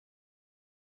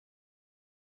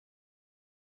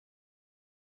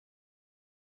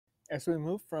As we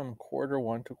move from quarter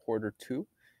one to quarter two,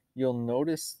 you'll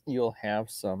notice you'll have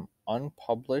some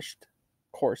unpublished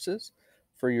courses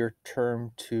for your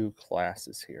term two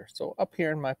classes here. So up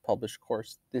here in my published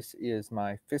course, this is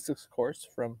my physics course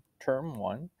from term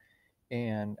one.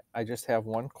 And I just have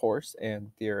one course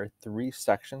and there are three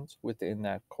sections within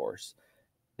that course.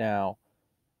 Now,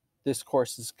 this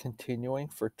course is continuing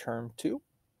for term two.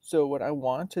 So what I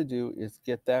want to do is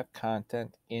get that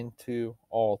content into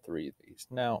all three of these.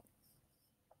 Now,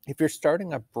 if you're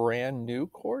starting a brand new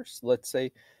course, let's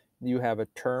say you have a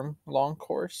term long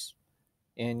course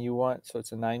and you want, so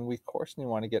it's a 9-week course and you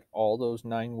want to get all those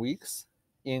 9 weeks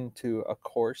into a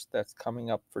course that's coming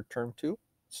up for term two,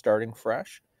 starting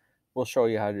fresh, we'll show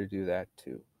you how to do that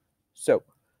too. So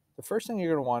the first thing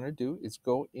you're going to want to do is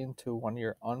go into one of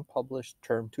your unpublished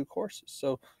term two courses.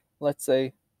 So let's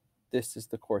say this is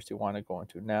the course you want to go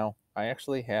into. Now, I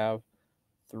actually have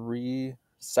three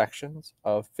sections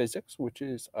of physics, which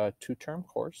is a two-term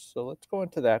course. So let's go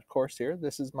into that course here.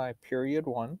 This is my period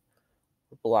one,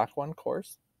 block one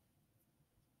course.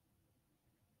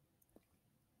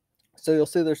 So you'll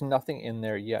see there's nothing in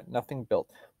there yet, nothing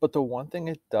built. But the one thing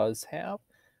it does have,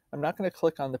 I'm not going to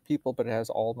click on the people, but it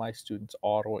has all my students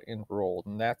auto-enrolled.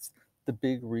 And that's the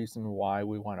big reason why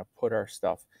we want to put our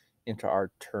stuff into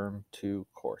our term two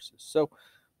courses. So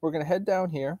we're going to head down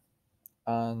here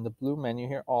on the blue menu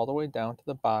here all the way down to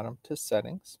the bottom to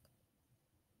settings.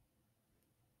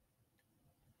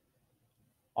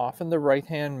 Off in the right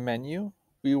hand menu,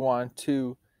 we want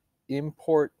to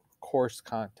import course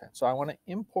content. So I want to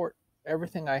import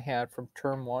everything I had from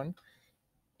term one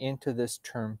into this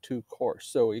term two course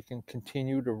so it can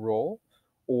continue to roll.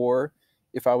 Or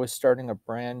if I was starting a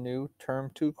brand new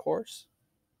term two course,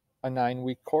 a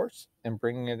 9-week course, and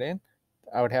bringing it in,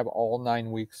 I would have all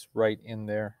 9 weeks right in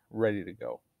there ready to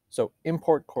go. So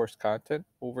import course content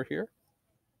over here.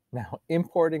 Now,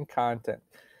 importing content.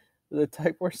 The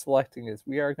type we're selecting is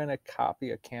we are going to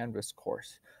copy a Canvas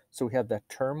course. So we have that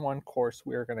term one course.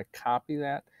 We are going to copy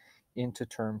that into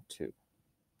term two.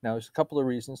 Now, there's a couple of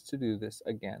reasons to do this.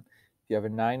 Again, if you have a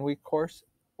 9-week course,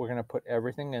 we're going to put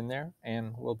everything in there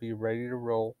and we'll be ready to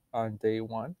roll on day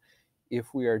one.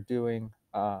 If we are doing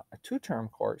a two-term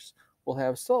course,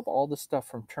 we'll still have all the stuff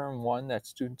from term one that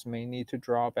students may need to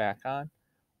draw back on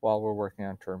while we're working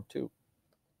on term two.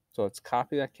 So let's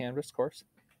copy that Canvas course.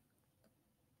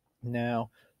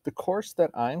 Now, the course that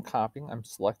I'm copying, I'm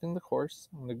selecting the course.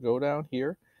 I'm going to go down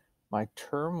here. My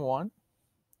term one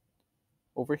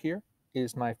over here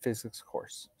is my physics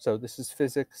course. So this is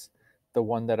physics, the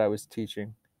one that I was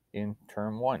teaching in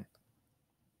term one.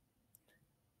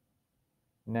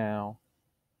 Now,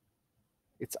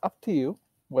 it's up to you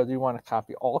whether you want to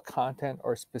copy all content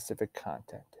or specific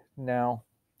content. Now,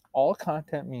 all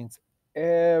content means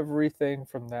everything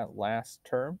from that last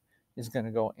term is going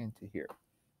to go into here.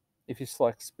 If you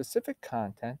select specific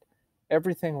content,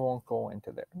 everything won't go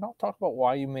into there. And I'll talk about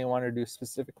why you may want to do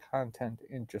specific content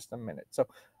in just a minute. So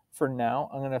for now,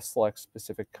 I'm going to select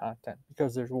specific content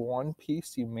because there's one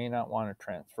piece you may not want to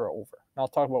transfer over. And I'll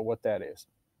talk about what that is.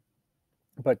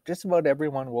 But just about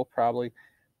everyone will probably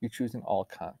be choosing all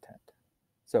content.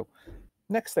 So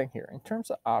next thing here, in terms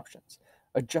of options,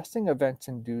 adjusting events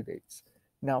and due dates.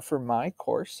 Now for my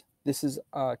course, this is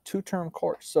a two-term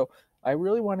course. So I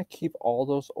really want to keep all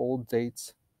those old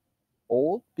dates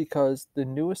old because the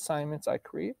new assignments I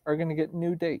create are going to get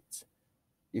new dates.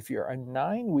 If you're a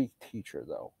 9-week teacher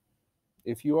though,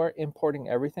 if you are importing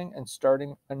everything and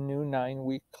starting a new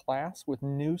 9-week class with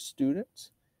new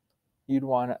students, you'd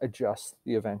want to adjust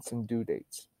the events and due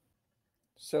dates.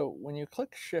 So when you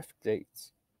click shift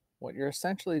dates, what you're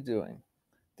essentially doing,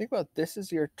 think about this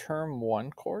is your term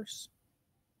one course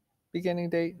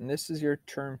beginning date, and this is your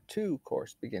term two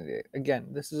course beginning date. Again,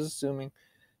 this is assuming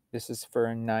this is for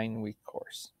a 9-week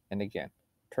course. And again,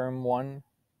 term one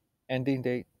ending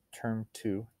date, term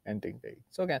two ending date.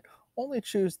 So again, only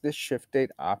choose this shift date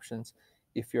options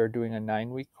if you're doing a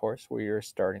 9-week course where you're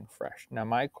starting fresh. Now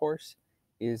my course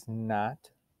is not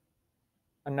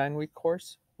a 9-week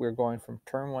course. We're going from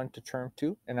term one to term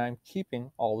two, and I'm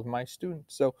keeping all of my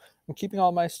students. So I'm keeping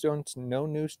all my students, no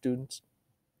new students.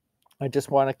 I just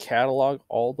want to catalog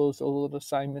all those old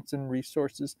assignments and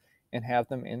resources and have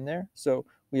them in there. So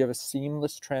we have a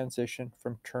seamless transition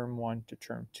from term one to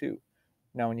term two.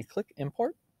 Now, when you click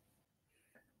import,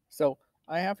 so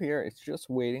I have here, it's just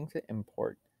waiting to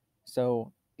import.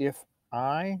 So if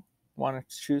I want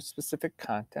to choose specific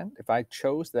content, if I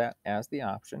chose that as the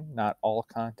option, not all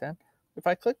content, if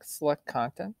I click select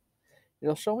content,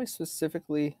 it'll show me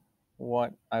specifically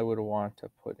what I would want to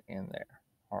put in there.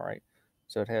 All right.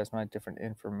 So it has my different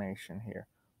information here.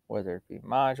 whether it be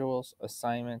modules,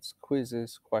 assignments,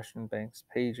 quizzes, question banks,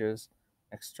 pages,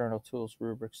 external tools,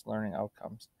 rubrics, learning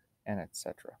outcomes, and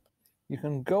etc. You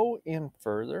can go in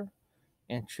further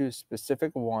and choose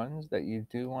specific ones that you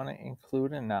do want to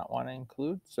include and not want to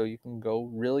include. So you can go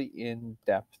really in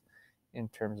depth in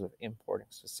terms of importing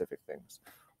specific things.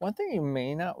 One thing you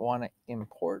may not want to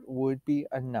import would be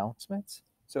announcements.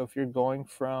 So if you're going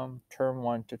from term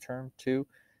 1 to term 2,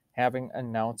 having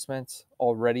announcements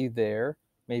already there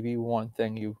may be one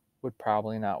thing you would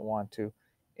probably not want to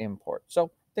import.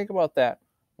 So think about that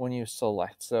when you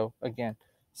select. So again,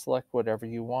 select whatever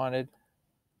you wanted.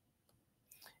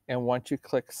 And once you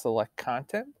click select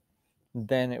content,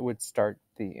 then it would start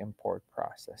the import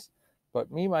process.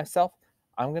 But me, myself,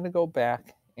 I'm going to go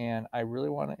back and I really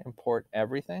want to import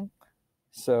everything.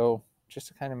 So just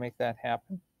to kind of make that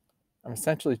happen, I'm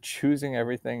essentially choosing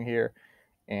everything here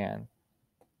and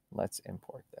let's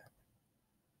import that.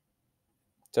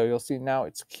 So you'll see now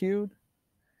it's queued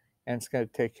and it's going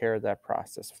to take care of that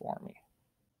process for me.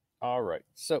 All right,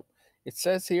 so it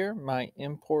says here my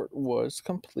import was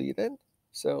completed.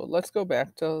 So let's go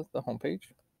back to the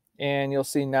homepage. And you'll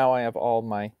see now I have all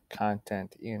my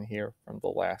content in here from the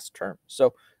last term.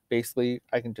 So basically,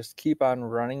 I can just keep on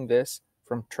running this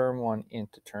from term 1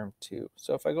 into term 2.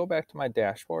 So if I go back to my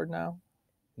dashboard now,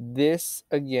 this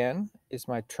again is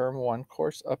my term 1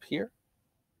 course up here.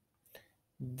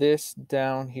 This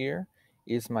down here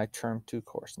is my term 2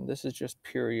 course, and this is just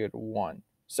period 1.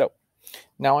 So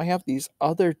now I have these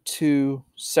other 2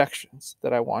 sections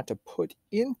that I want to put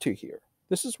into here.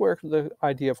 This is where the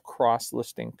idea of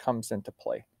cross-listing comes into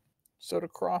play. So to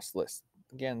cross-list,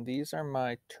 again, these are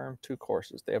my term 2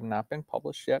 courses. They have not been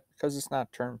published yet because it's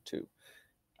not term 2.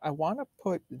 I want to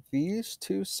put these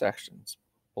 2 sections,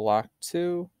 block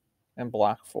 2 and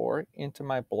block 4, into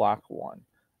my block 1.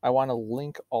 I want to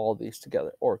link all these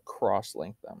together or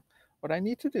cross-link them. What I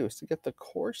need to do is to get the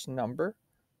course number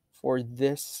for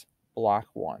this block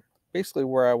 1, basically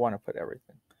where I want to put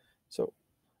everything. So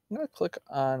I'm going to click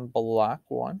on block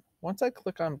 1. Once I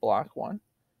click on block 1,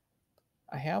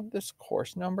 I have this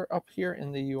course number up here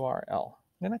in the URL.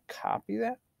 I'm going to copy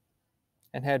that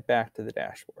and head back to the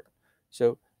dashboard.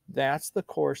 So that's the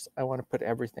course I want to put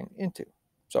everything into.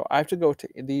 So I have to go to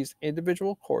these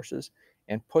individual courses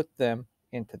and put them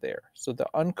into there. So the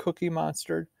uncookie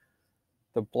monstered,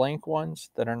 the blank ones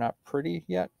that are not pretty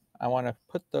yet, I want to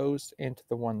put those into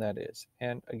the one that is.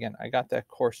 And again, I got that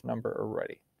course number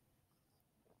already.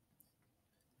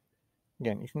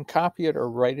 Again, you can copy it or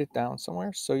write it down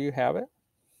somewhere so you have it.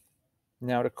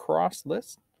 Now to cross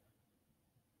list,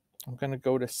 I'm going to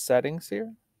go to settings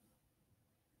here.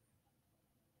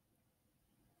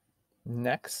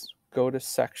 Next, go to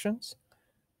sections.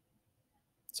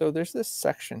 So there's this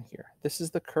section here. This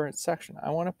is the current section. I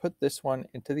want to put this one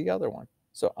into the other one.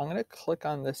 So I'm going to click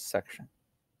on this section.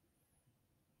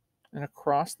 And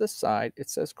across the side, it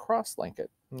says cross-link it.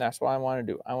 And that's what I want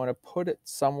to do. I want to put it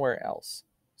somewhere else.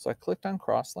 So I clicked on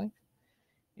cross-link.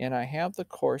 And I have the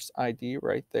course ID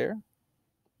right there.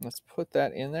 Let's put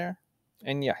that in there.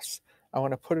 And yes, I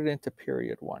want to put it into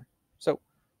period 1. So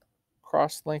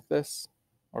cross-link this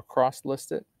or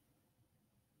cross-list it.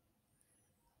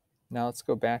 Now let's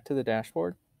go back to the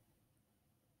dashboard.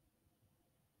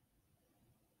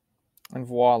 And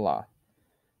voila.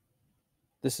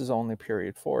 This is only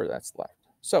period 4 that's left.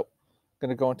 So I'm going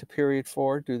to go into period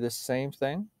 4, do the same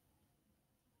thing.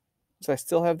 So I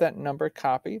still have that number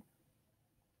copied.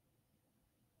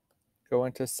 Go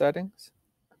into settings.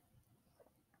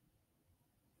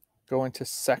 Go into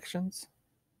sections.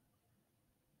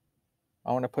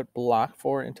 I want to put block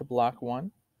 4 into block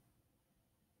 1.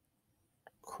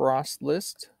 Cross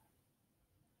list.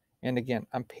 And again,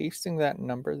 I'm pasting that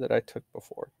number that I took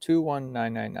before,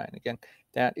 21999. Again,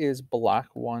 that is block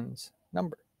 1's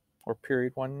number or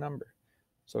period 1 number.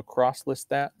 So cross list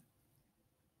that.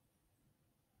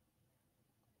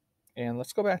 And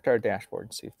let's go back to our dashboard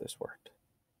and see if this worked.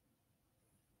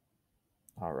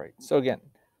 All right, so again,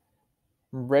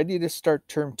 I'm ready to start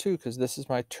term 2 because this is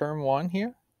my term 1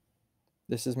 here.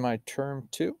 This is my term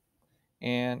 2.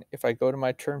 And if I go to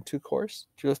my term 2 course,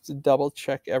 just to double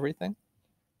check everything,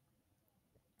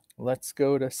 let's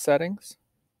go to settings,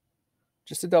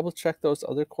 just to double check those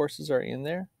other courses are in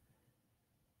there.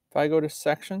 If I go to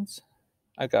sections,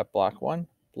 I got block 1,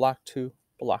 block 2,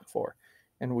 block 4,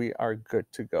 and we are good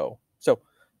to go. So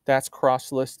that's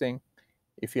cross-listing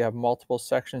if you have multiple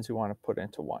sections you want to put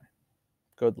into one.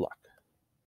 Good luck.